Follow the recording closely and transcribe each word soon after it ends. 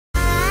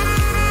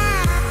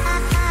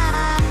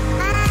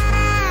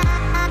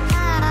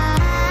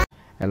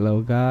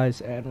Hello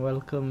guys and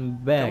welcome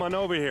Come back. on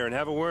over here and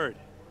have a word.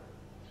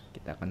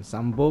 Kita akan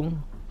sambung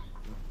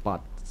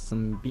part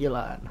 9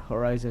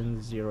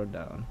 Horizon Zero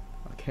Dawn.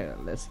 Okay,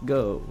 let's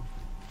go.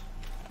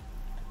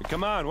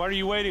 Come on, what are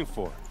you waiting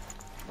for?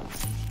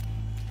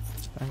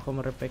 Sekarang kau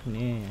merepek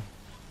nih.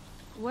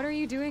 What are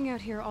you doing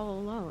out here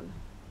all alone?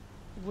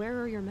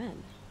 Where are your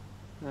men?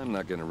 I'm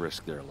not gonna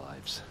risk their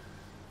lives.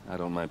 I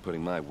don't mind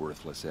putting my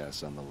worthless ass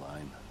on the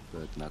line,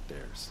 but not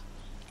theirs.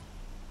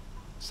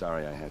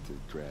 Sorry I had to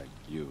drag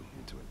you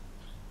into it.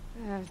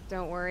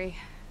 Don't worry.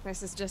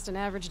 This is just an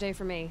average day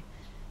for me.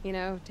 You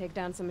know, take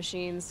down some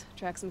machines,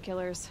 track some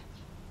killers.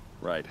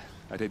 Right.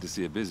 I'd hate to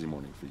see a busy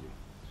morning for you.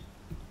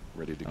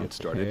 Ready to get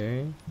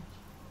started?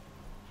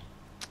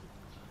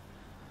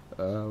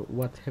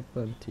 What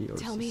happened to your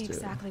Tell sister? me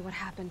exactly what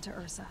happened to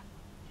Ursa.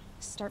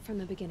 Start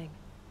from the beginning.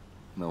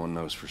 No one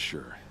knows for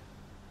sure.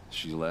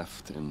 She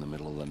left in the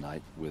middle of the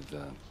night with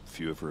a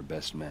few of her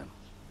best men.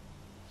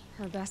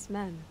 Her best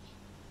men.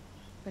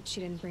 But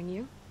she didn't bring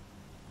you?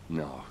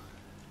 No.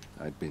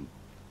 I'd been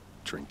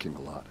drinking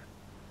a lot.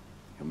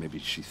 Or maybe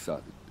she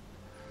thought...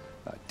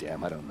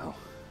 damn, I don't know.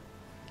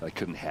 I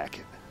couldn't hack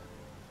it.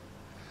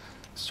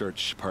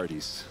 Search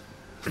parties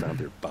found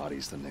their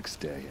bodies the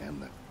next day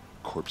and the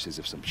corpses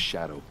of some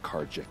Shadow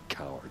Karja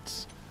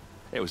cowards.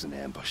 It was an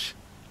ambush.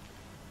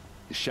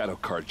 The Shadow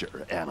Karja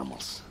are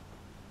animals.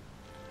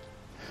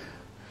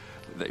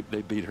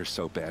 They beat her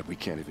so bad we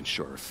can't even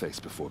show her face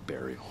before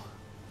burial.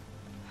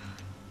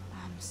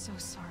 I'm so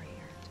sorry,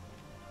 Erd.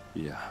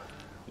 Yeah,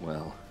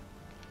 well,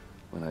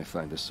 when I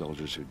find the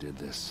soldiers who did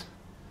this,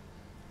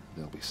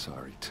 they'll be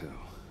sorry too.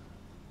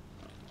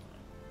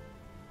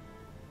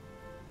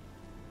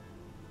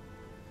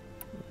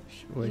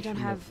 You don't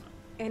have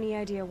any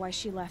idea why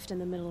she left in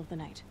the middle of the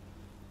night?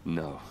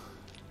 No.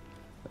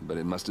 But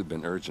it must have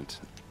been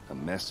urgent. A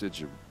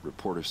message, a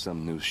report of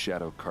some new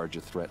Shadow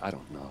Karja threat, I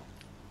don't know.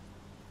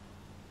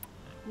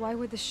 Why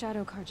would the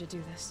Shadow Karja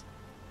do this?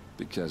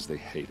 Because they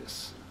hate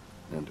us.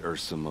 And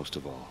Ursa most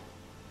of all.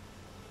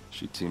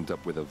 She teamed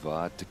up with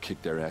Avad to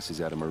kick their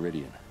asses out of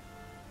Meridian.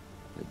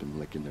 They've been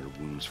licking their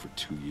wounds for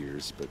 2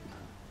 years, but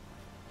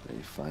they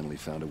finally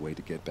found a way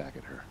to get back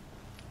at her.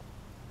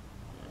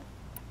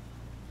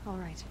 All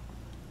right.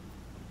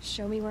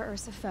 Show me where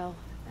Ursa fell,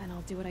 and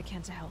I'll do what I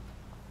can to help.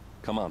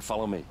 Come on,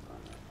 follow me.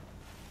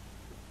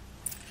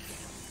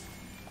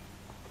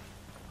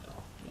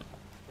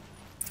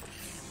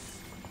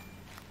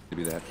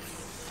 Maybe that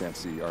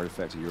fancy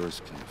artifact of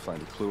yours can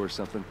find a clue or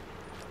something?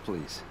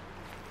 Please.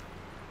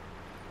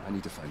 I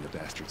need to find the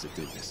bastards that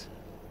did this.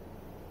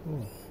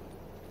 Oh.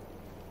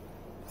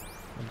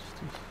 What's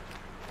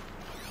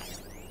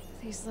this?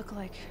 These look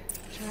like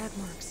drag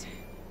marks.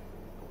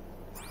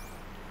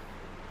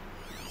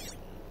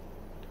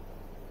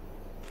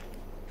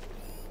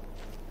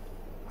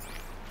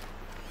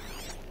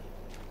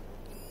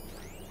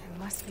 There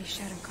must be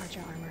Shadow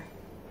Karja armor.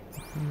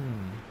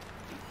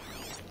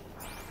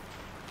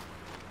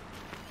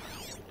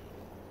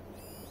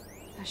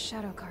 A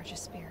Shadow Karja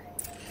spear.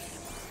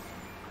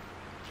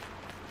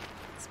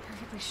 It's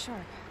perfectly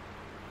sharp.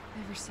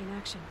 Never seen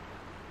action.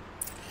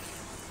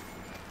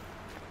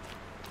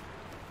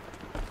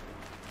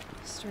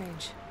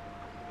 Strange.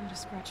 Not a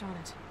scratch on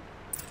it.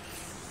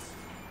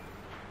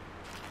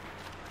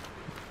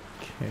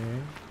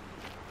 Okay.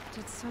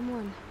 Did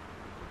someone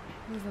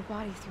move a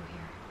body through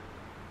here?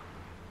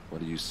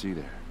 What do you see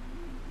there?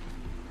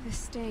 This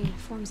stain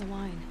forms a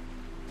line,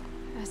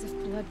 as if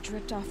blood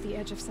dripped off the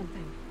edge of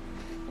something,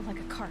 like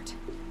a cart.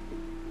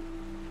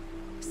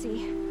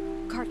 See?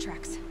 Cart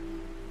tracks.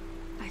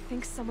 I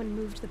think someone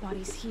moved the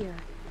bodies here,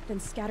 then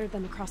scattered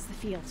them across the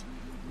field.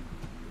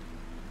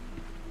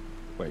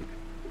 Wait.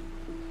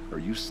 Are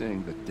you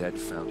saying the dead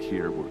found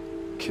here were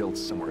killed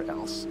somewhere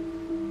else?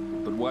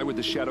 But why would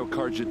the Shadow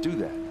Karja do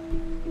that?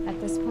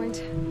 At this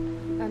point,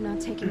 I'm not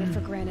taking it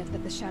for granted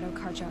that the Shadow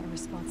Karja are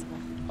responsible.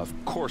 Of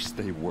course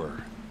they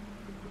were.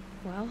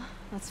 Well,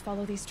 let's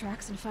follow these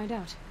tracks and find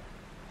out.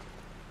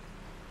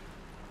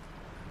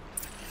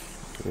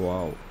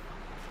 Wow.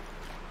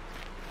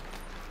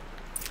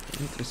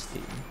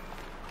 Interesting.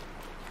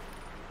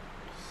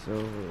 So,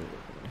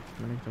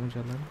 mana kita mau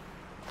jalan?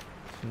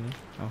 Sini.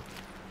 Oh.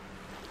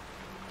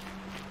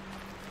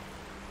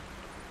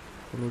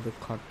 Follow the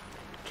cart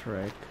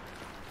track.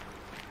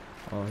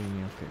 Oh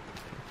ini oke.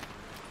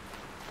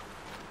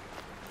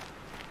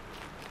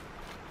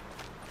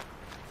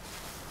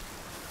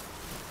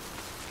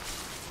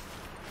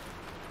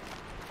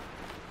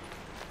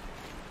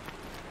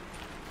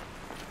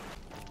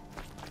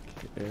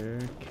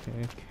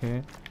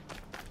 Okay.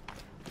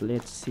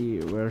 Let's see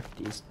where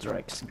these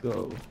tracks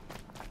go.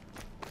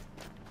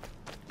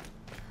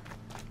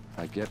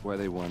 I get why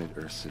they wanted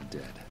Ursa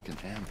dead. An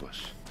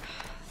ambush.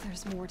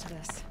 There's more to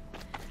this,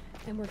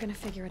 and we're gonna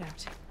figure it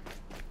out.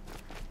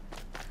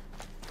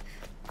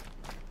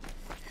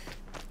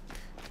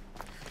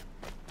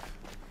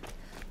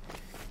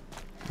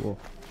 Whoa.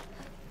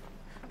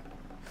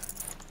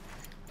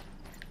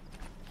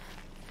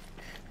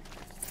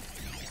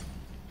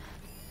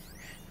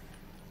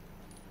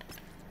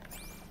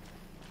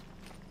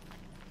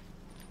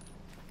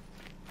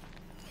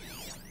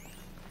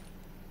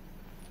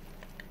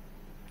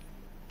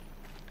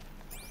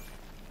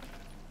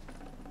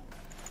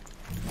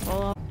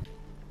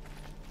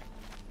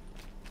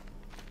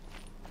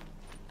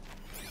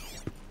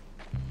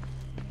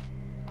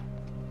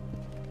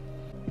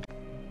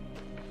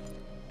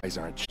 guys,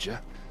 aren't you?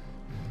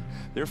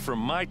 They're from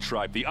my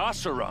tribe, the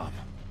Oseram.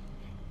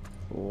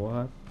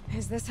 What?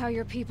 Is this how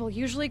your people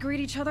usually greet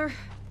each other?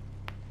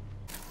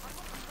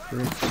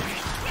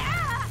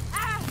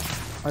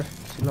 Ay,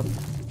 silap.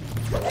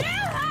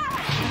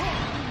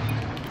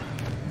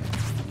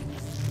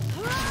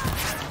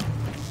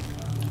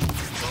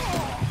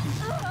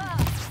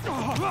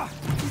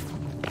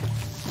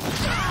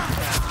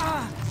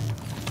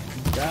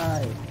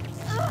 Die.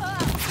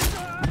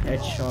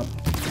 Headshot.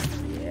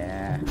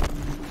 Yeah.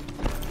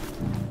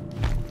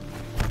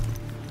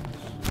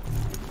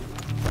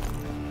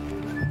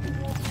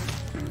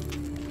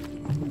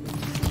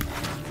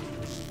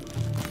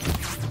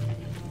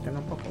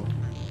 Kenapa kok?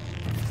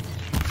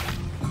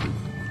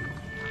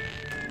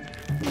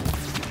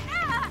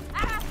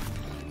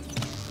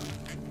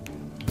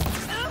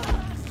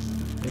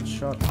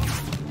 Headshot.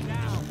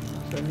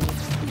 Sini.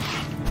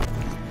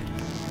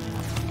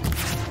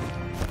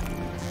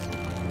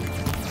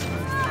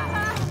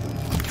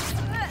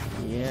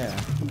 Yeah.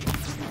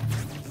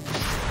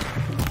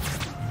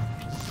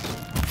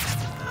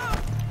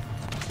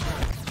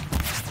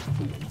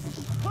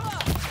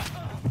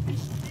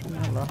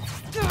 Kenapa?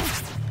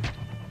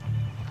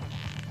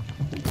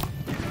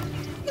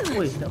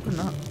 Wih, tidak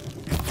kena.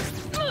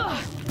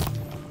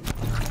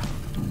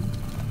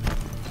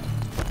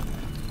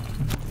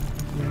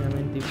 Ini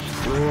main tips.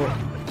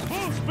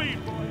 Full speed,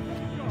 boy.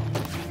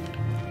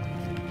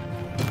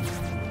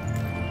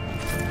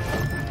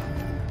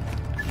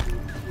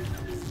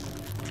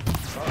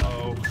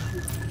 Uh-oh.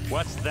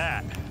 What's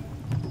that?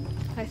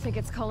 I think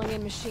it's calling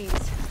in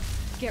machines.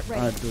 Get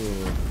ready.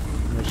 Aduh,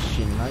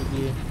 mesin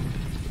lagi.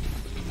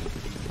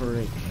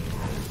 Freak.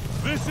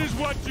 This is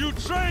what you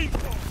trained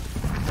for!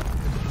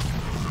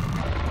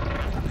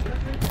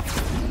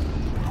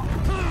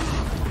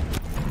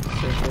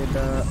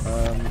 Berbeda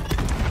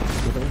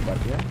berubah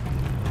ya.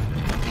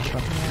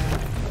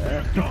 Masaknya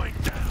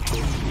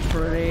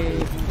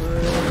freak.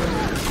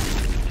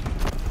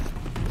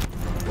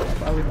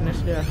 Apa witness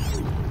dia?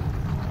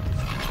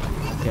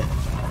 Oke.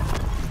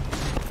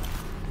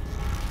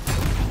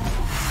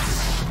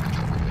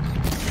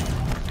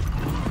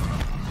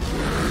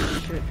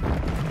 Shit.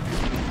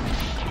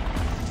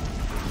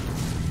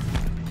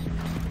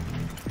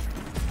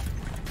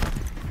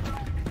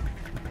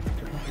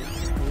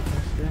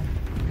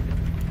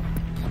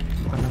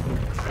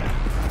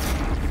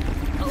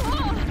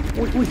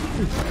 Wih,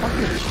 apa?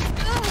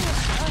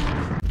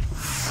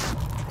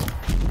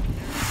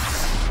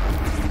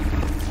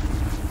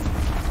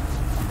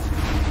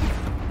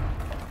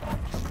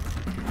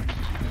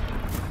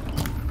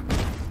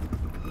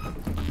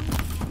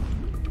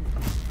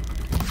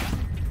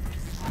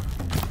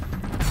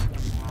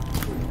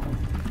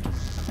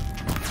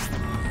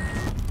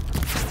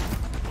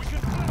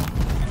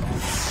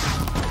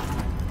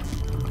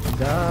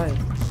 Die.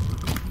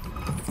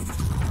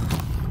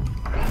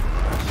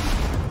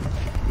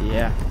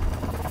 Yeah.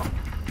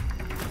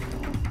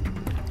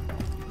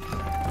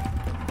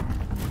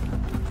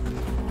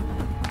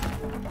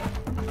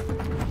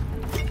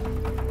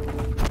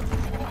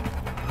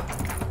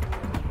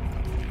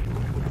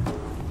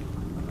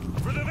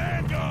 For the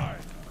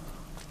Vanguard!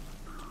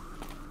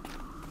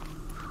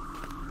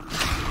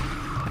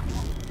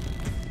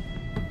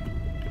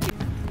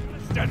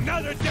 Just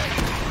another day!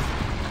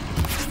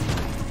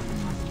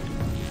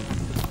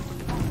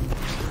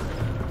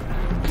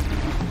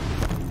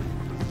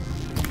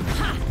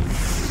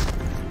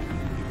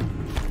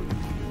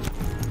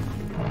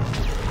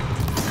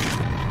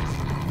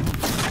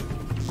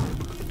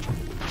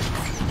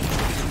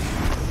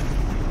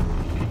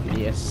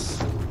 Yes.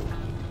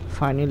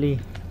 Finally.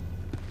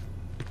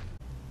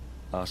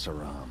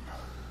 Oseram,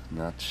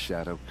 not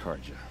Shadow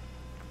Karja.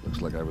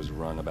 Looks like I was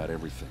wrong about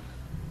everything,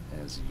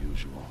 as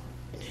usual.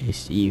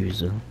 As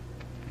usual.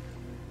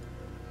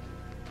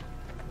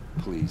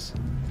 Please,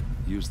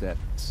 use that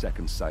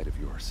second sight of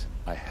yours.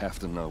 I have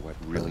to know what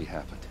really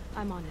happened.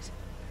 I'm on it.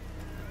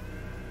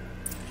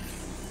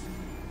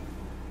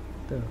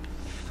 The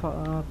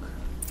fuck.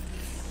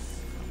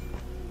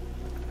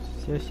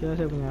 Sia-sia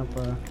saya punya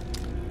apa?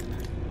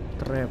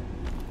 Trap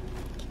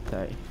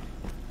kita.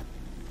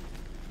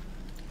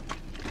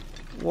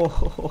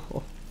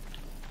 Wow.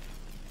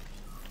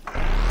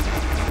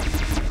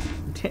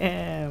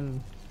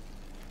 Damn.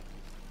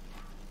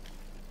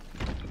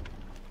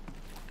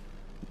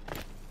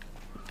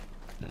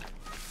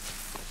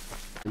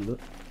 Dulu.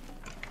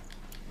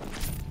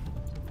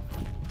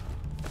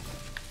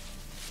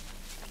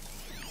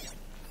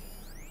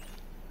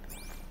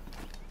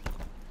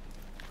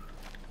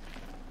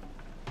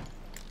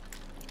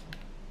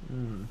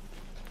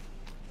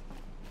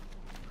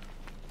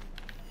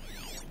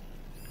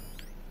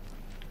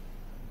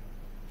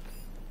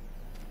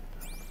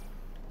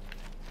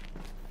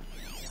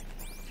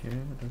 Oke,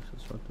 ada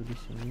sesuatu di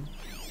sini.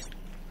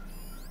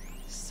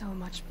 So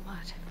much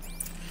blood.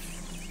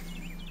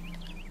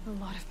 A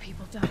lot of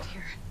people died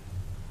here.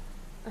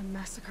 A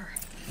massacre.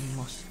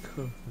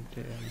 Massacre,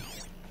 damn.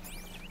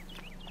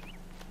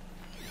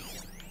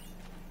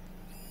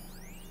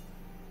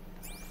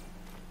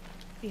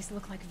 These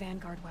look like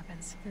vanguard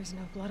weapons. There's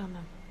no blood on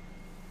them.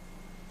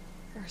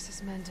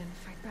 Ursa's men didn't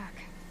fight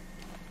back.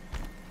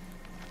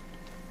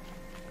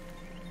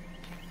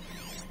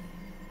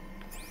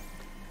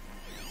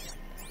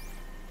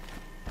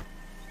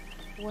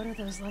 What are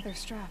those leather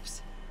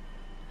straps?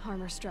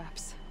 Armor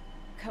straps,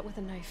 cut with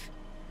a knife,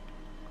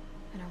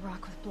 and a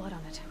rock with blood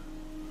on it.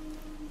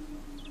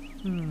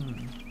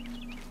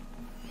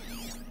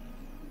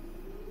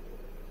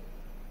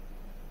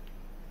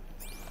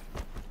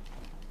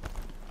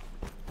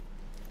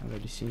 Ada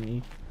di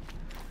sini.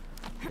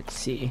 Let's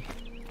see.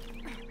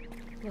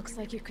 Looks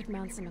like you could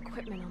mount some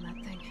equipment on that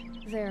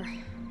thing. There,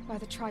 by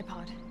the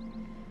tripod.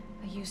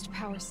 A used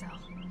power cell.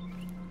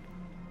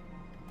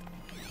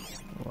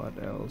 What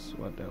else?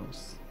 What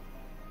else?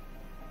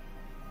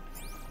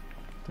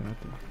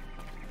 Nothing.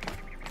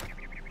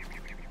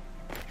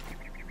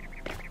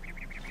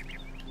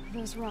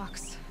 Those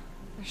rocks,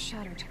 they're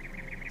shattered.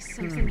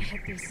 Something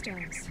hit these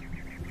stones.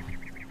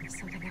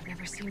 Something I've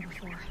never seen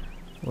before.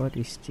 What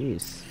is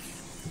this?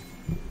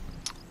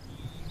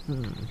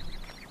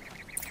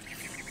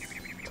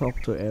 Talk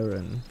to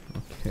Aaron.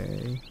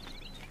 Okay.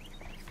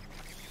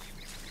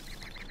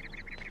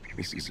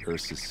 This is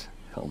Ursa's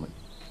helmet.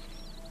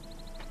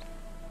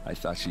 I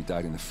thought she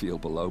died in the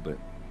field below, but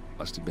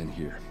must have been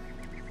here.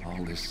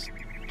 All this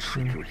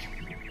trickery.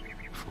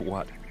 For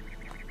what?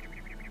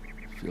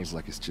 Feels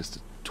like it's just to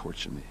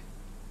torture me.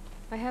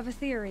 I have a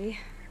theory,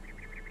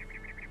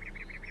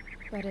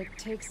 but it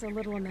takes a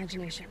little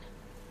imagination.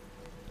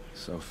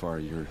 So far,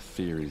 your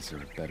theories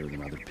are better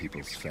than other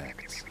people's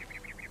facts.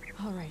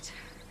 All right.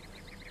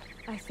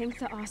 I think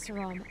the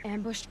Oseram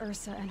ambushed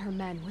Ursa and her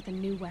men with a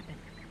new weapon.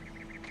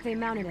 They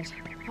mounted it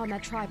on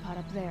that tripod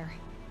up there.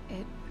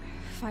 It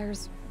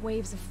fires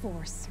waves of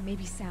force,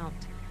 maybe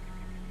sound.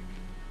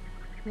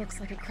 Looks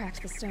like it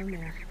cracked the stone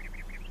there.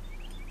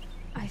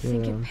 I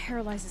think it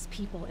paralyzes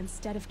people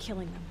instead of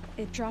killing them.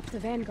 It dropped the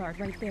vanguard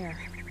right there.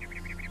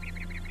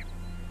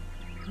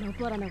 No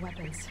blood on their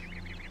weapons.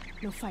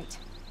 No fight.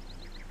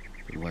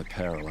 But why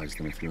paralyze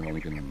them if you're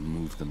only gonna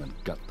move them and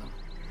gut them?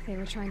 They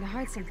were trying to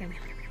hide something.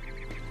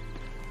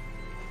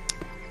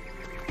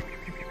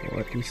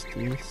 What is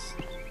this?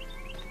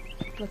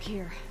 Look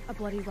here, a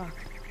bloody rock.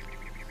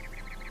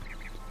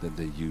 That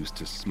they used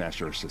to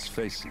smash Ursa's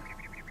face in.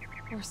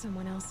 Or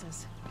someone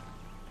else's.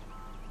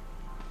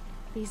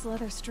 These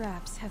leather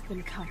straps have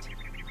been cut,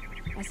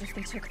 as if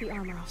they took the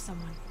armor off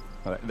someone.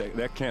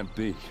 That can't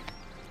be.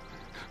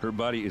 Her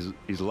body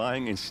is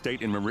lying in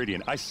state in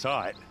Meridian. I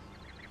saw it.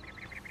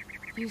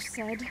 You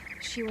said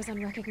she was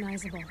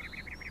unrecognizable.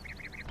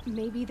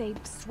 Maybe they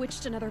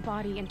switched another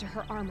body into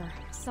her armor,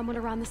 someone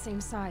around the same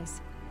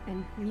size,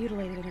 and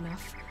mutilated it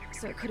enough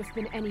so it could have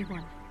been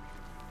anyone,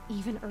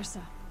 even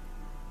Ursa.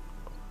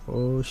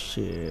 Oh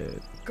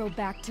shit. Go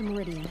back to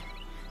Meridian.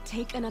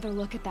 Take another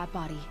look at that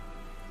body.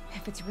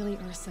 If it's really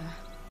Ursa,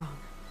 wrong.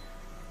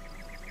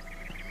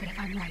 But if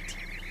I'm right...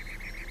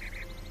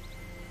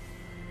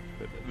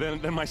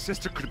 Then my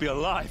sister could be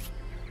alive.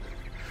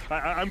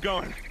 I'm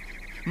going.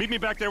 Meet me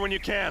back there when you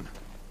can.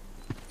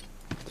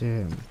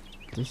 Damn,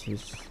 this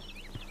is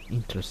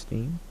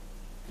interesting.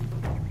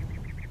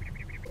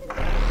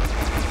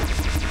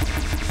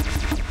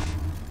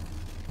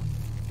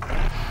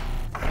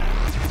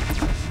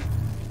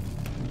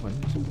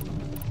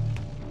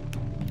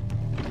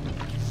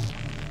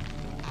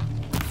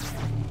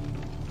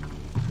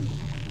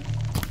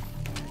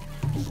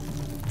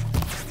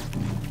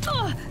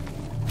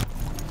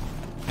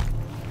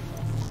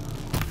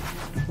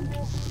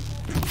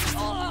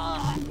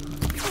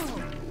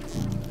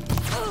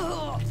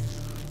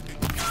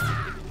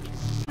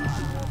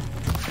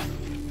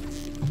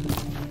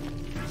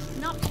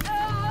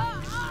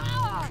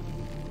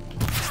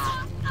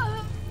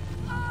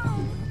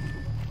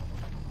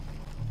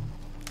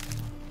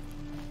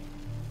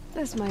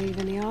 This might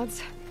even the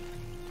odds.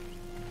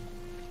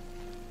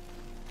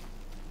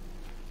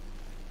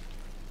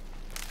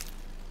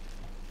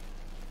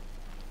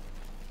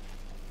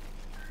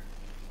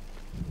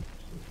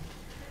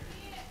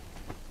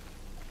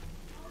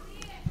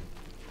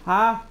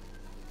 Hah?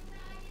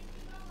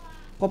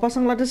 Kok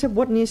pasang ladder saya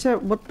buat nih, saya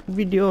buat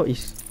video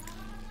is.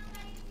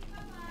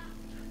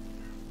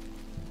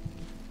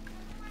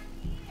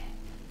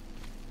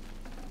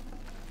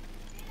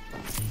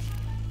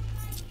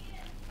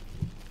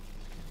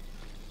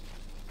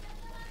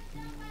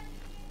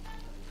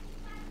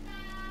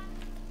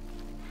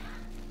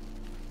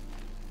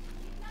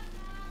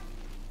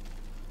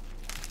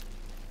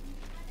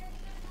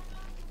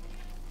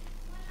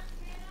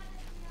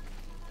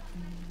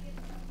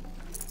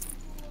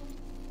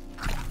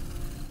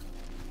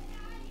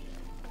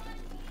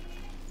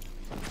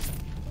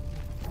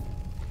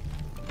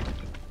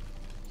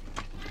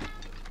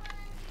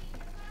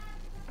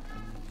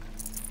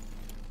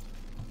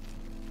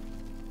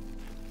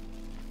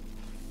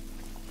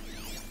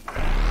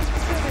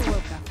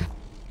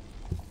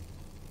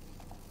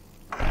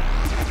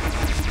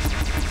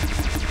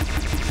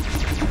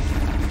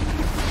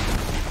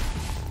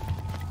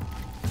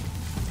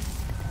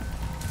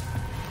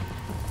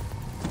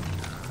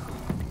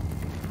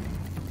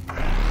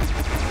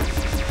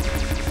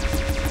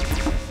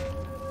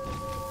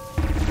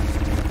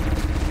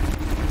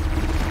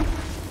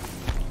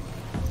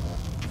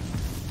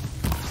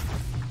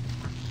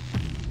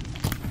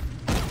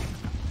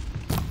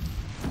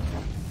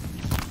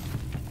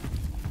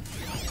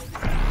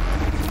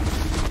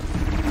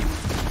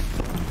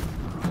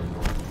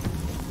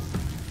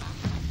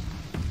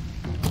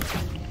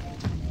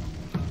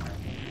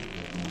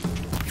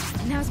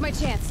 Now's my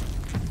chance.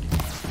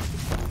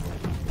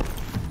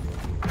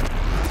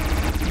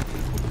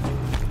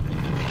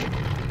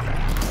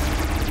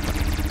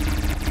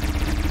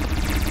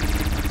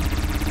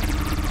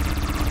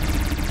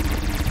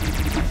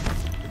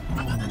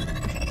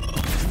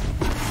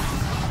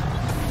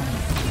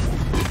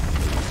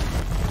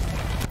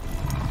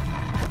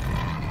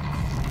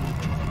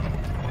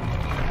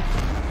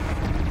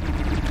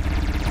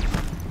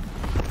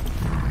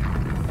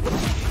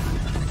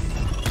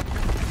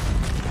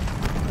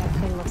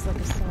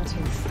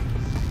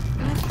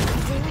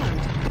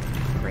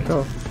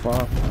 The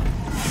fuck?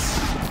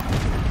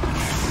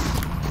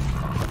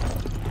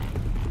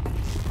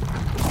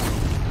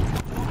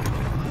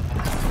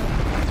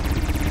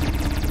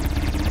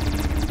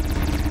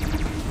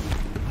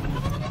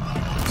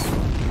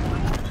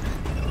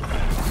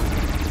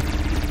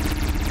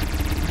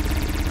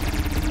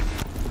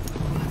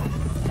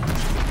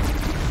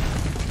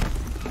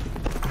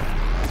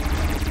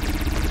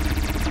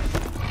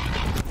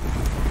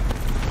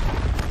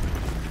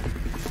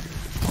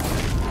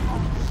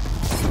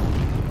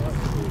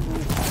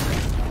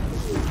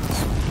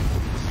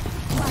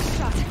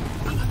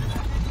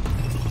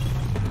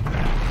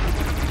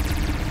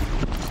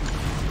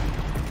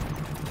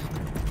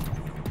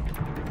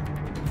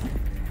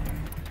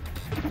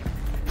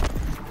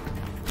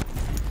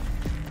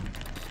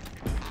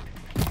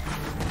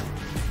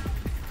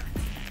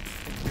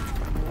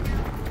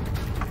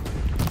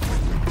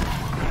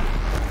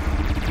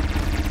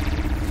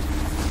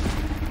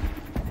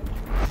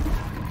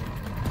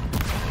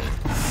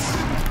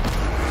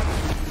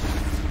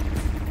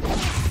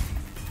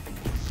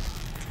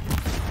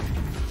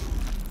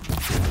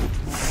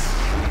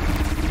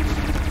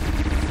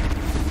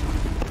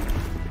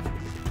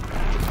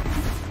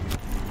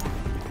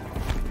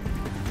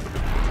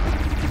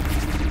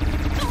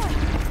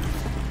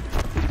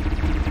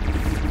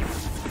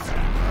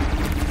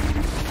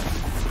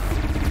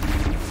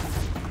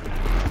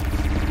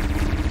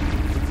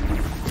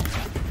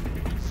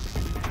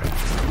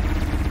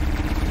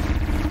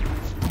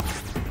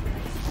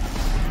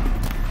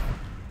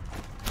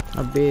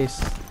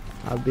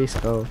 Habis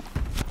kau.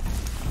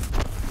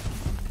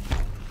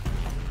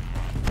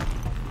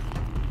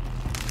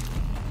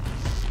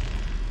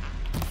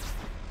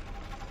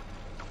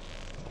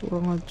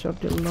 Kurang ajar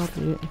dia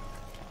lari.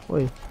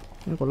 Woi,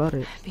 ini kok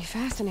lari? Be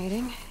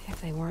fascinating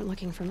if they weren't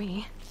looking for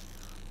me.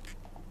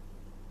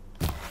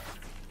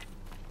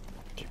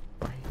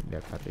 Cepai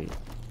dia lari.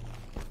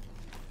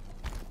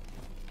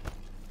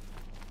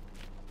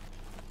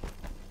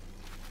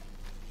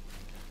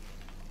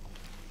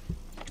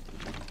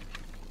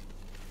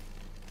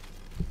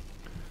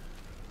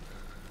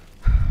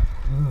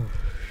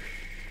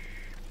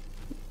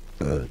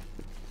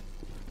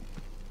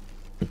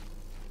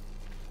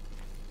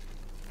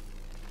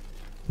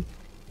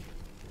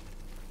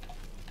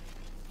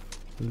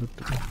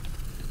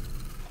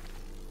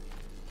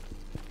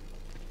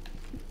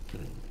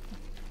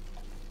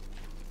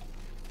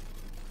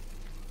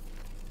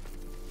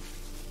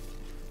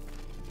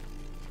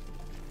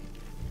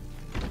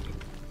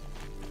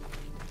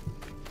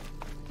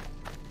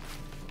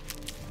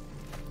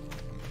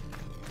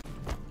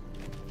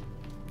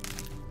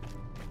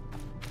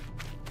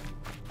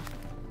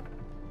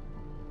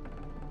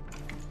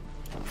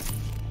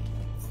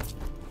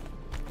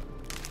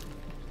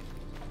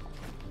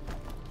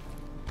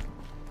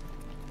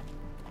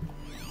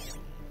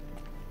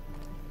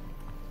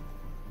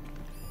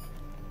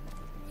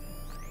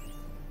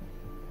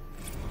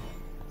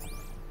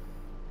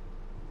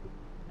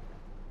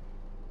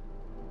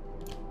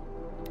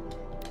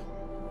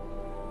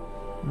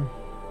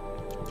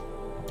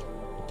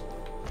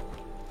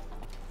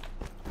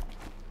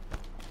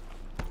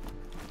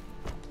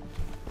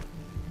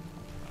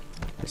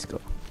 Let's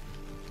go.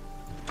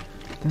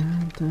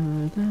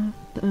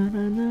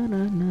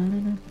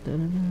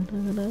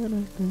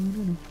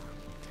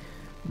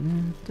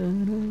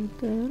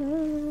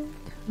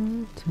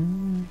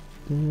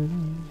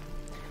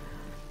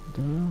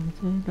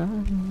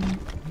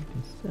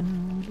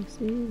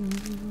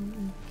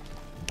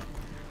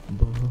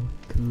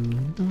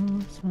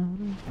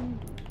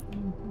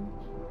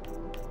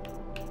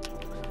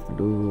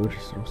 Aduh,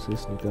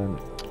 resources nih kan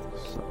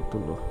satu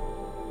loh.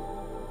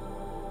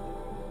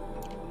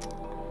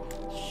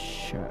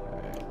 Shit.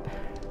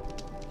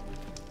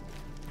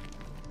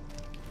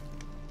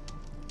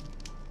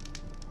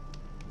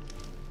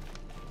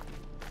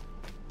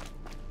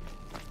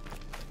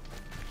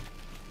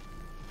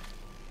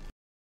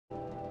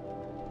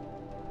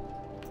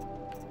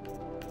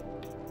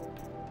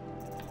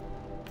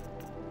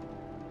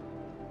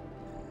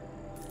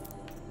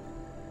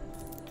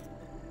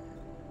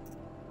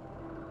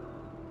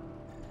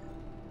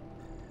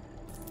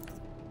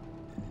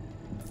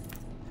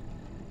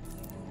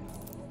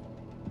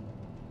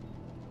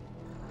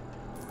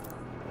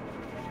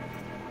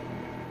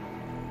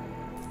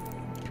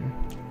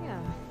 Yeah,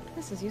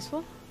 this is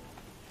useful.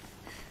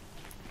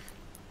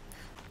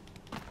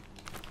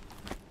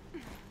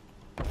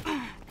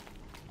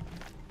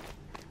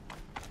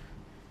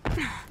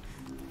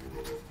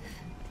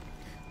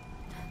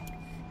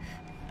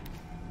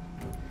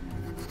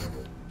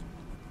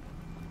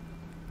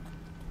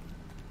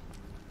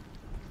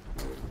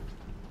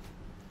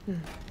 Kill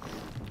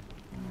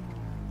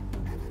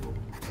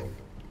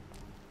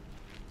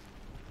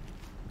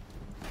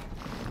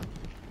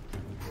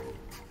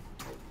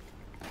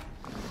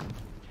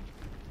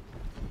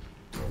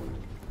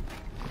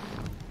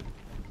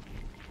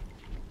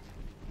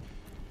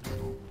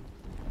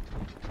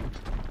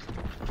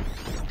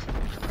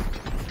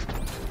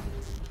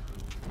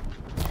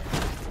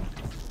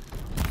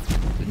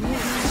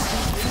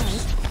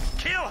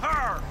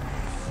her!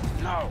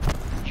 No,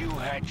 you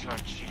had your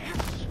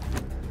chance.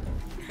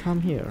 Come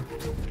here.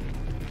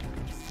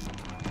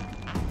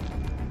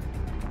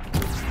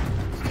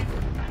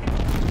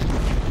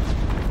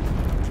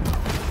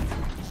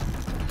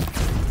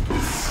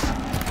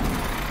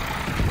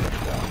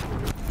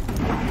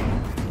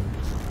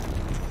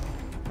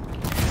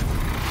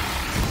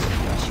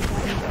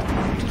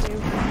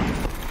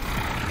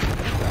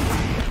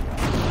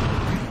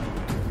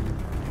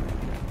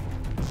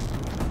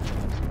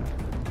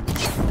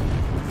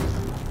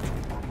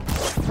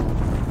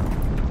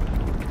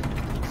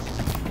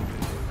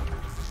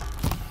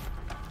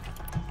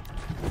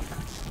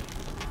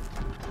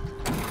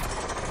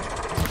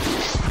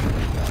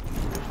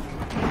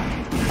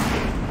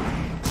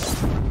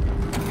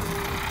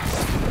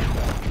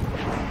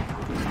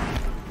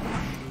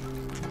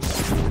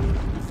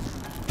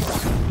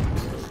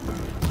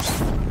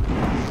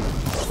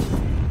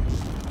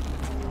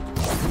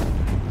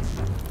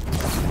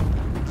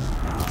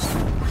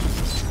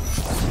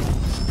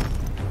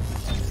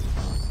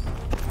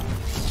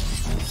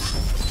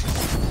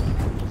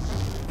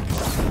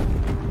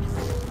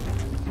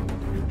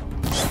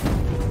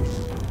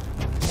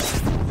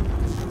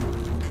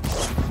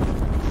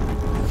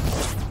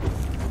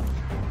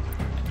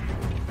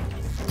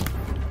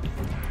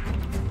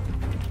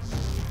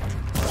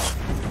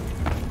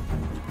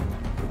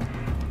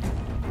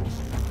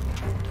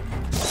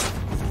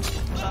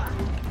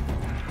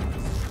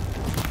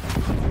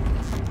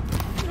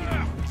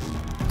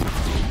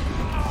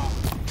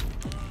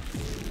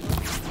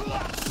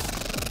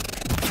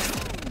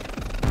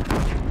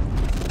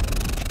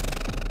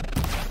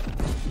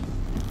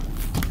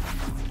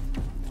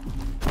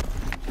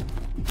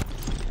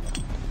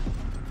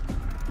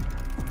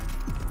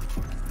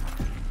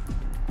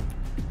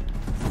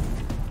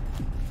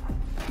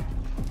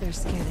 They're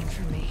scanning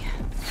for me.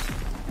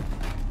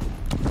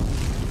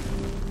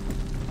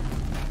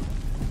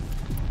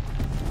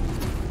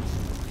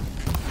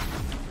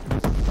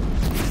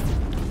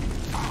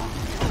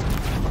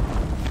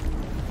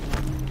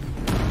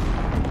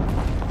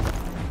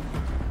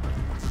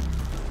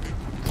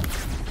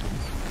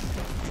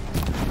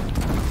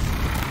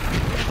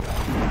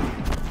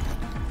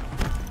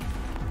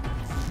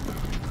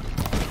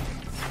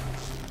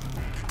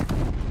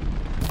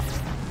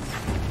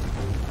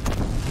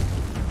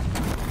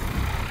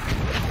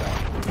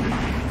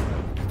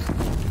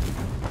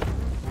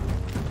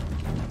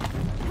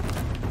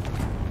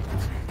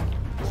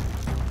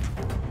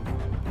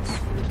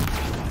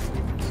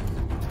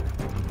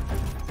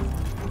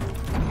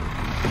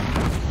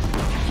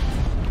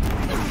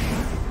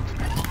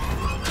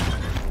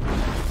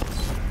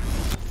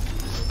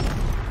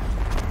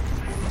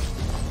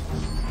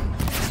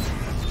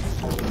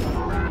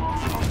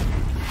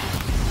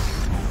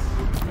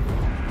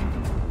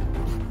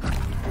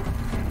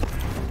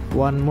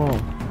 One more.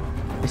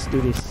 Let's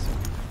do this.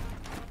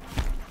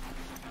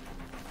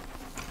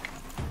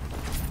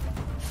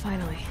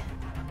 Finally.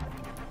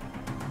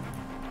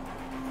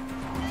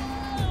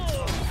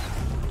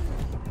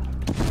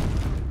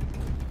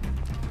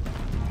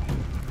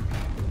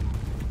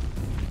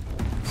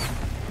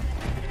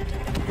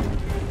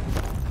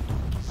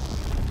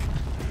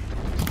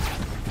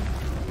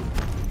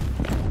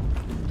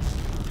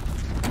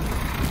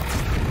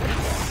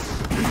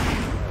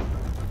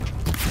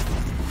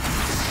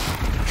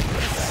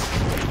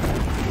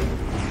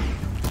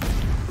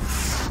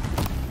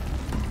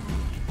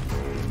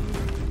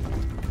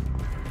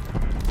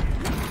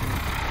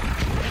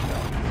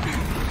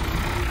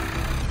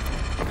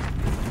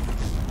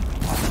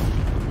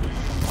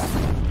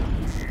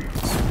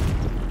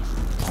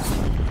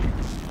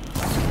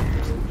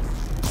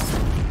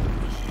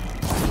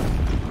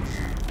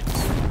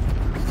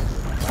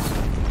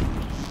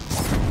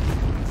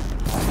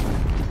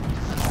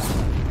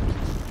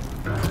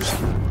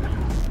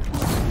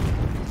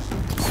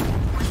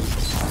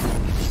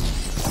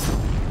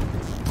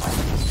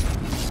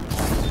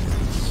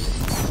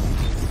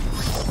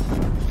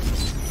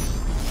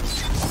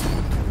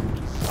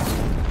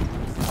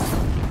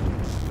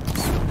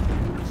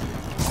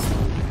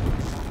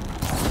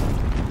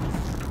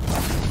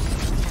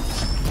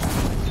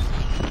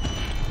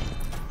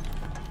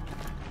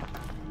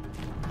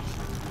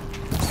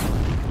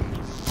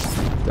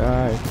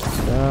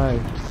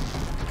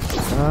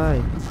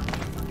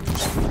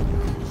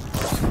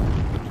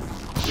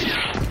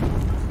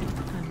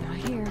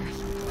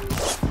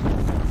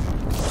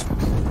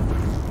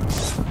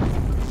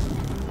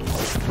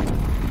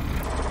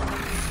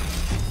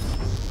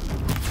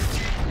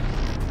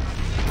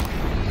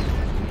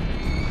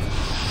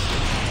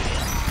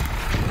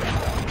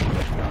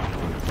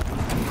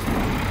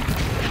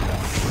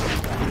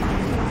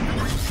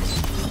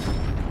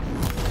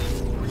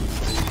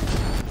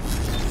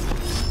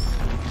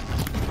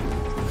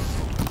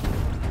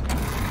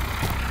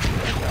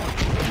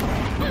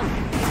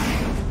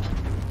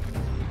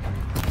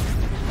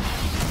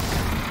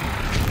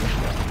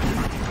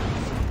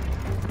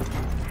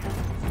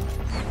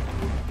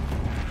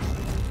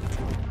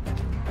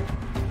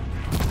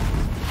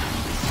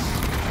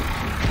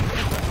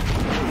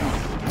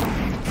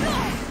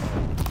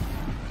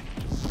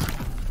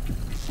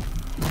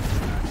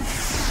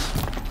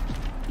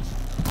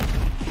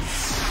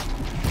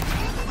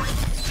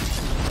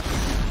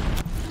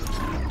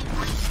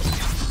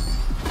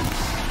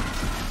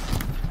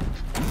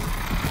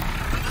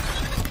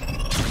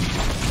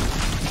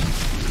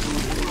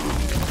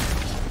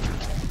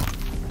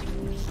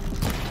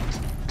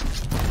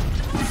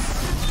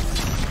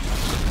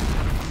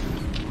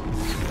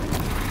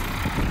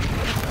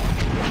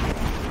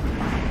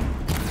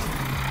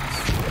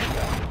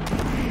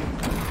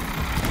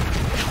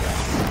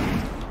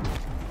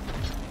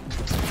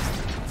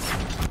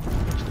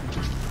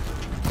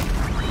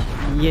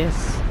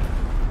 Yes.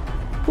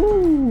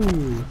 Woo!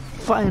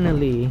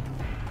 Finally.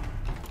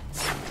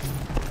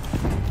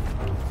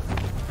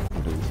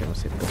 Aduh, bisa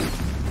ngeset tuh.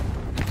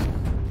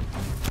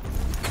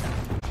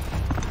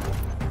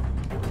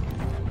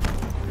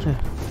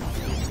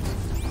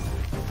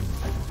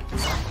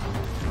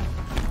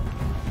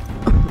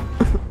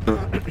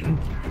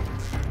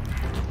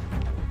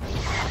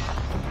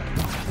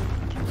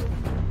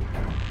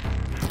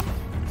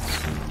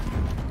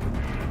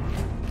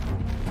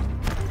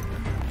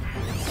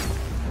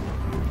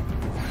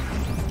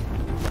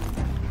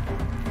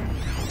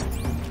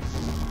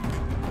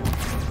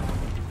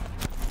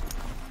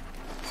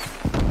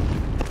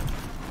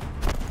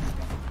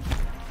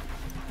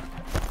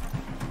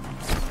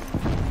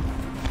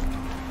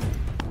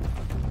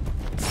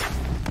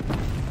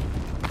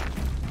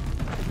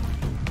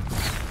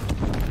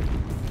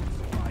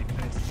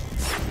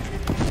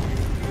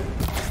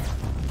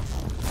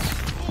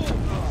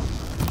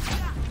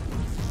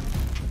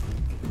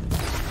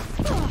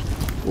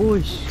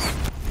 Uish.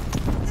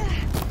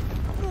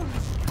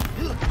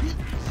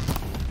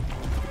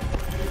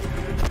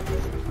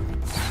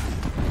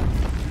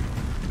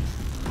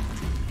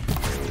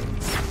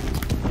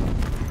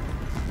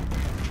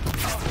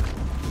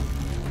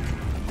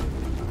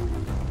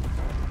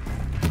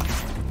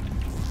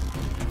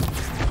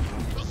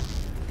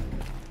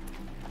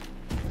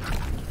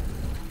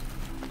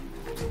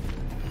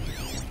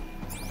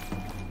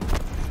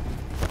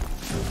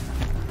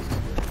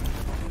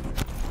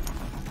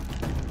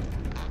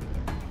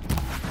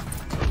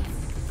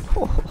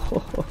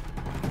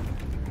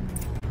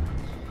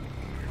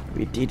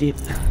 We did it.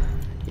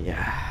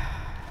 Yeah,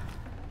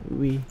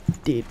 we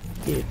did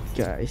it,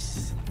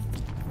 guys.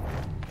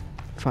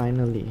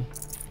 Finally.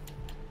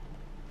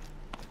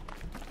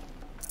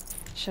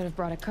 Should have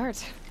brought a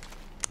cart.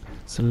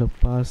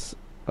 Selepas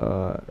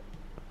 700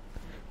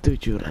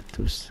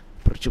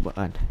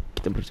 percobaan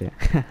kita percaya.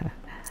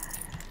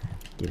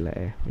 Gila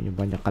ya, punya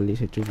banyak kali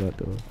saya coba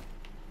tuh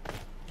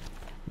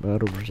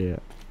baru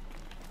percaya.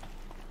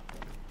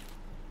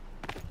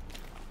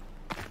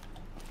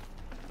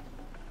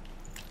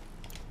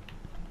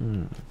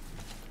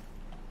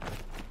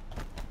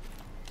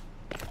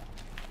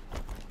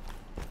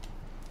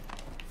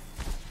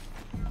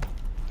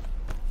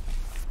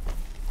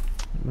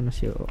 Mana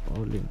si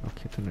Olin?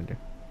 Oke, itu ada.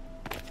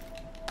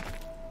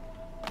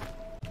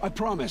 I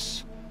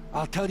promise.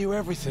 I'll tell you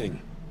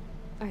everything.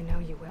 I know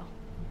you will.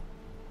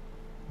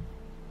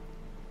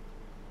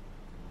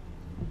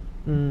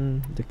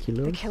 The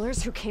killers? The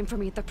killers who came for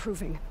me at the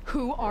proving.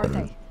 Who are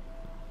they?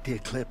 The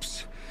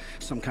Eclipse.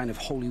 Some kind of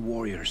holy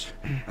warriors.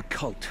 A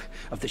cult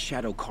of the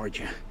Shadow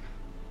Carja.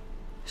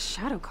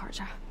 Shadow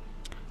Carja?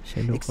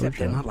 Except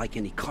they're not like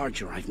any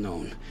Carja I've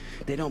known.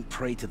 They don't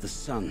pray to the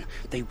sun.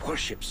 They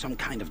worship some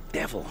kind of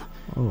devil.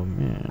 Oh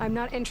man. I'm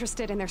not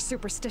interested in their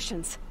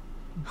superstitions.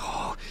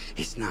 Oh,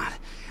 it's not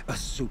a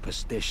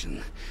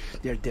superstition.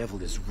 Their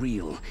devil is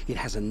real. It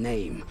has a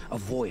name, a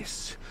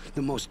voice.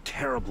 The most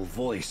terrible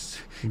voice.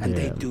 And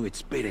they do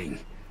its bidding.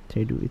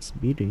 They do its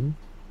bidding?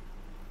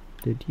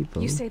 The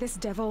devil? You say this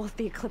devil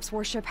the Eclipse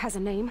worship has a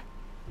name?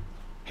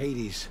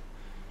 Hades.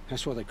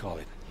 That's what they call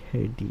it.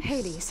 Hades.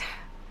 Hades.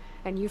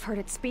 And you've heard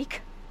it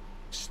speak?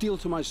 Steel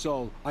to my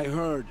soul. I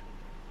heard.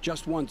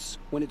 Just once,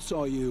 when it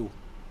saw you.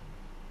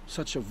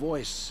 Such a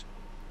voice.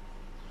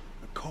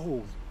 A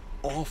cold,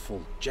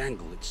 awful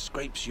jangle. It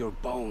scrapes your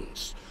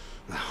bones.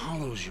 It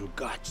hollows your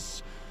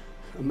guts.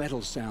 A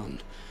metal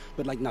sound,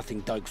 but like nothing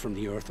dug from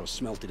the earth or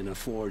smelted in a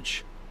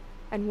forge.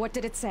 And what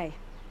did it say?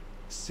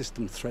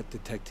 System threat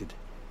detected.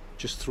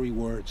 Just 3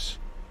 words.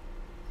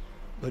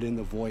 But in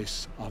the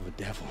voice of a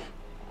devil.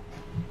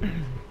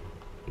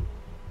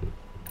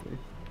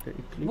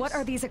 What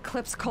are these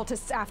Eclipse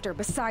cultists after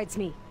besides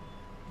me?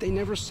 They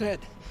never said.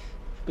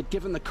 But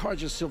given the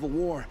Carja civil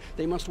war,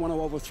 they must want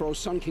to overthrow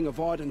Sun King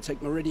Avad and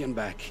take Meridian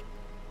back.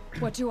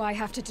 What do I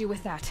have to do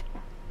with that?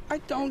 I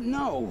don't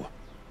know.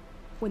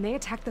 When they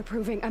attacked the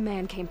Proving, a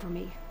man came for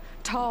me.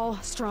 Tall,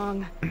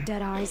 strong,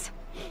 dead eyes.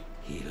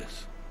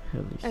 Helis.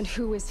 And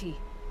who is he?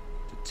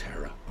 The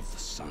terror of the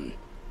sun.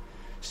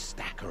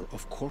 Stacker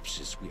of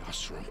corpses, we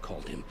Oseram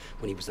called him,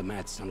 when he was the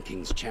Mad Sun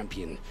King's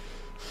champion.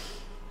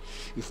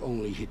 If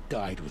only he'd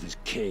died with his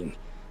king.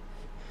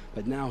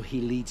 But now he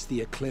leads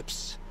the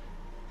Eclipse.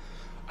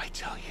 I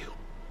tell you,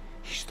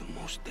 he's the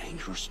most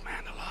dangerous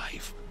man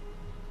alive.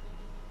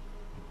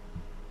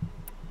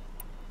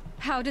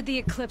 How did the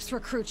Eclipse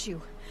recruit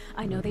you?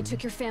 I know they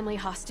took your family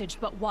hostage,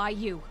 but why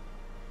you?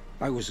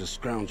 I was a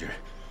scrounger,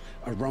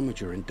 a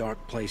rummager in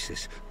dark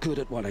places, good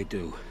at what I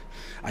do.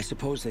 I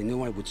suppose they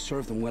knew I would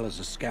serve them well as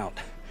a scout.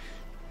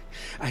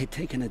 I had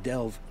taken a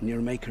delve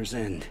near Maker's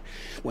End.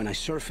 When I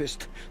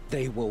surfaced,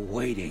 they were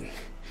waiting.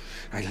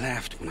 I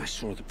laughed when I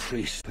saw the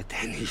priest, but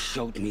then he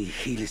showed me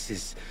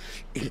Helis's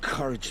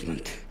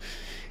encouragement.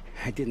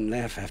 I didn't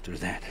laugh after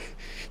that.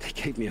 They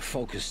gave me a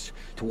focus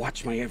to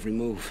watch my every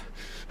move.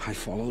 I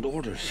followed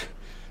orders.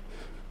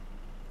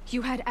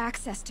 You had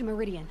access to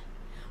Meridian.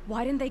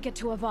 Why didn't they get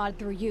to Avad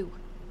through you?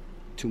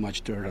 too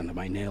much dirt under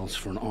my nails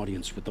for an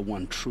audience with the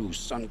one true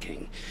Sun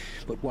King.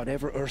 But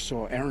whatever Ursa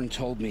or Aaron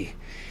told me,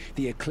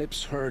 the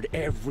Eclipse heard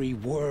every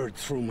word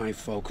through my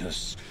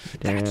focus.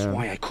 That's Damn.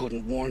 why I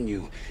couldn't warn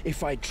you.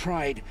 If I'd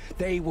tried,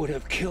 they would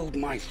have killed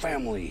my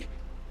family.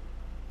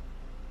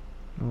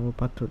 Oh,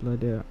 patutlah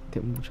dia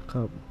tiap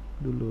cakap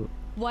dulu.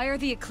 Why are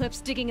the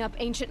Eclipse digging up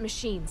ancient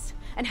machines?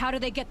 And how do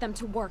they get them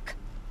to work?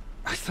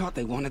 I thought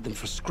they wanted them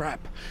for scrap,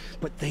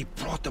 but they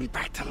brought them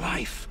back to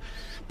life.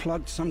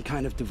 Plugged some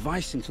kind of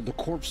device into the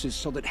corpses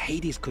so that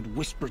Hades could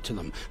whisper to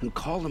them and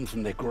call them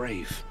from their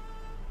grave.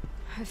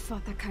 I've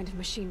fought that kind of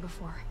machine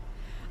before.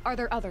 Are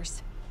there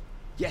others?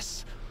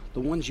 Yes,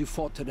 the ones you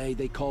fought today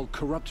they called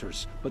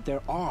corruptors, but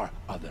there are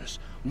others,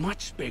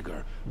 much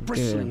bigger,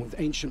 bristling with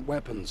ancient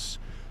weapons.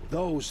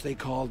 Those they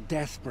call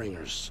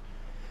Deathbringers.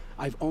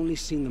 I've only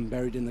seen them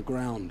buried in the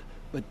ground,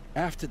 but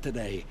after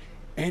today,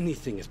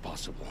 anything is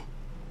possible.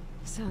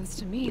 Sounds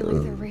to me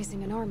like they're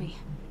raising an army.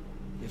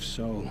 If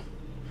so,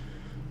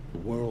 the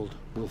world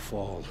will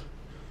fall.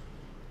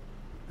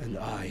 And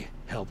I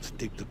helped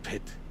dig the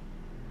pit.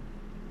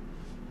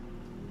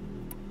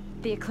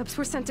 The Eclipse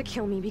were sent to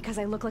kill me because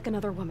I look like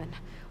another woman.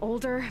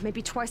 Older,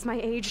 maybe twice my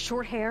age,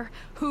 short hair.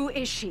 Who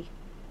is she?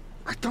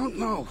 I don't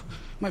know.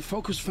 My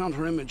focus found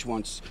her image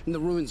once, in the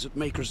ruins at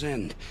Maker's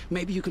End.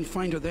 Maybe you can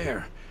find her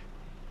there.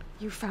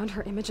 You found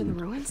her image in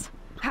the ruins?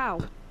 How?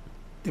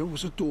 There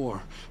was a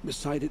door.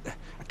 Beside it,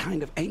 a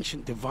kind of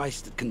ancient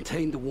device that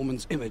contained the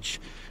woman's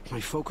image. My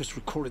focus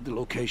recorded the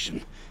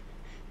location.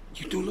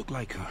 You do look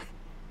like her.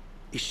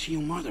 Is she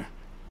your mother?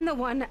 The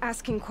one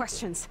asking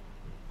questions.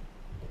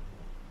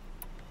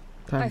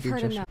 Time I've to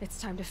heard just- enough. It's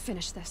time to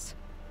finish this.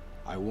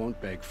 I won't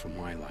beg for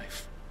my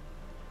life.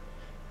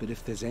 But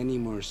if there's any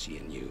mercy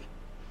in you,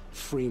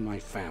 free my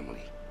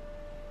family.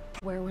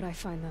 Where would I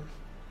find them?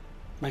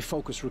 My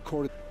focus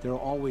recorded there are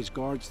always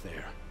guards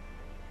there.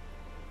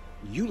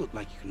 You look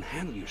like you can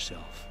handle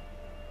yourself.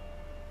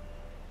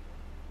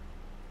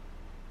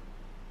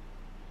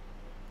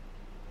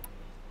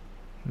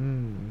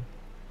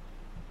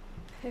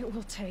 It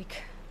will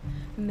take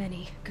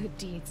many good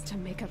deeds to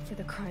make up for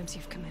the crimes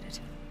you've committed.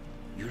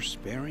 You're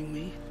sparing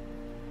me?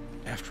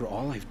 After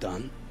all I've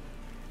done?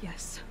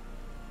 Yes.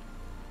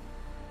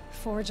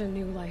 Forge a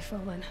new life,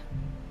 Olin.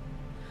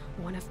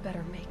 One of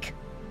better make.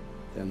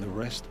 Then the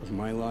rest of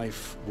my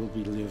life will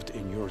be lived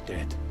in your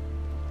debt.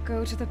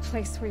 Go to the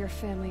place where your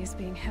family is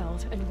being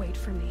held and wait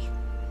for me.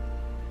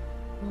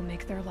 We'll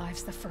make their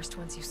lives the first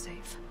ones you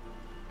save.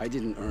 I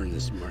didn't earn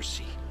this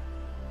mercy,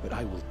 but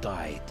I will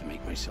die to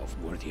make myself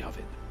worthy of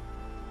it.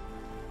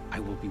 I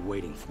will be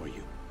waiting for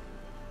you.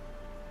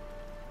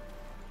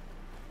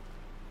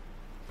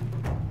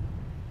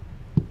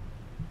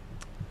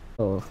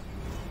 Oh,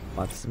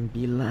 part 9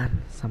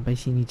 sampai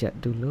sini jap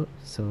dulu.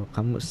 So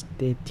kamu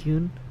stay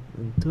tune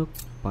untuk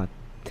part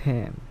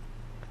 10.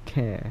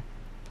 Okay.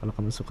 Kalau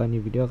kamu suka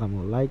ni video,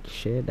 kamu like,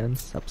 share dan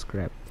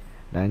subscribe.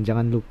 Dan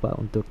jangan lupa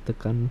untuk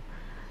tekan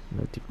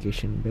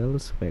notification bell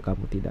supaya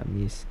kamu tidak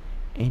miss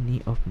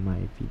any of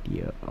my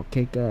video.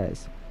 Okay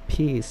guys,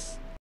 peace.